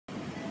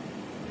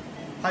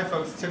Hi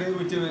folks, today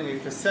we're doing a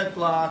facet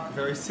block,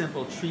 very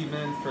simple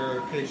treatment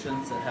for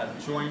patients that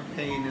have joint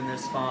pain in their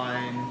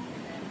spine.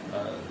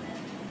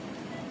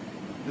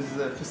 This is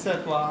a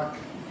facet block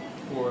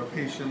for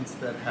patients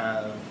that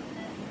have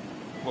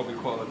what we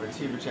call a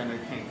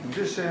vertebrogenic pain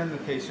condition. The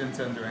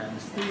patient's under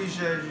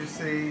anesthesia, as you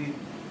see.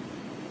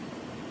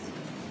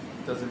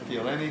 Doesn't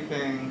feel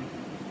anything.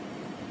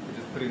 We're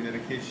just putting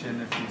medication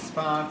in a few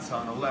spots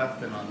on the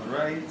left and on the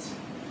right.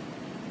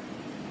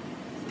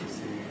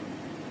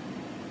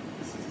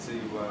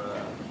 To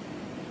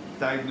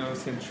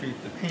diagnose and treat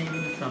the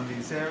pain from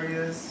these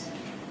areas.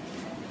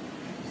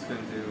 Just going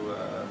to do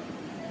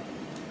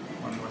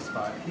one more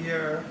spot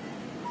here.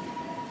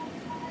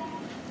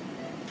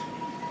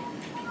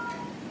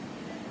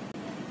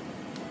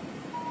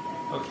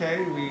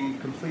 Okay, we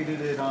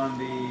completed it on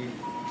the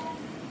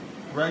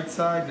right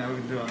side. Now we're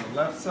going to do it on the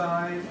left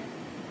side.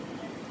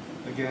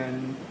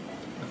 Again,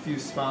 a few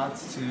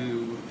spots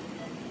to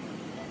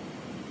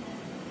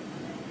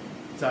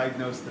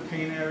diagnose the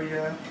pain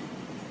area.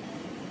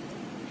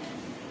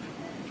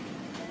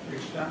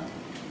 Great shot.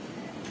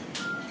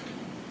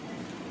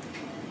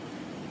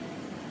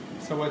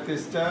 So what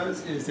this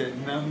does is it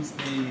numbs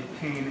the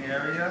pain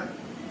area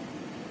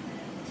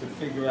to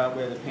figure out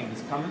where the pain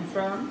is coming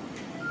from.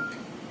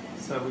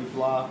 So we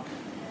block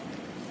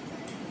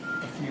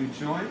a few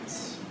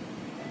joints,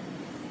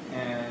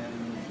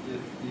 and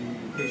if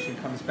the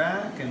patient comes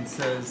back and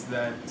says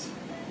that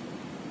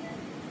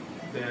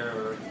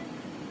they're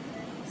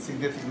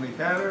significantly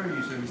better,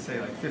 usually we say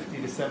like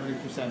 50 to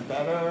 70%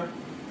 better.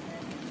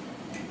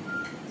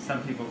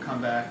 Some people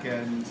come back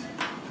and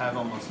have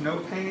almost no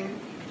pain,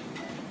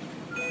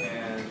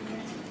 and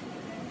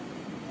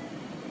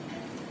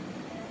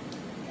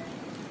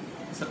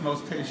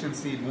most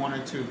patients need one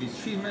or two of these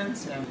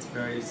treatments, and it's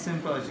very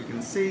simple, as you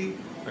can see,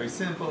 very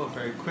simple,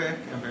 very quick,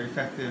 and very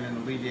effective in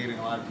alleviating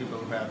a lot of people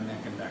who have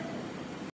neck and back pain.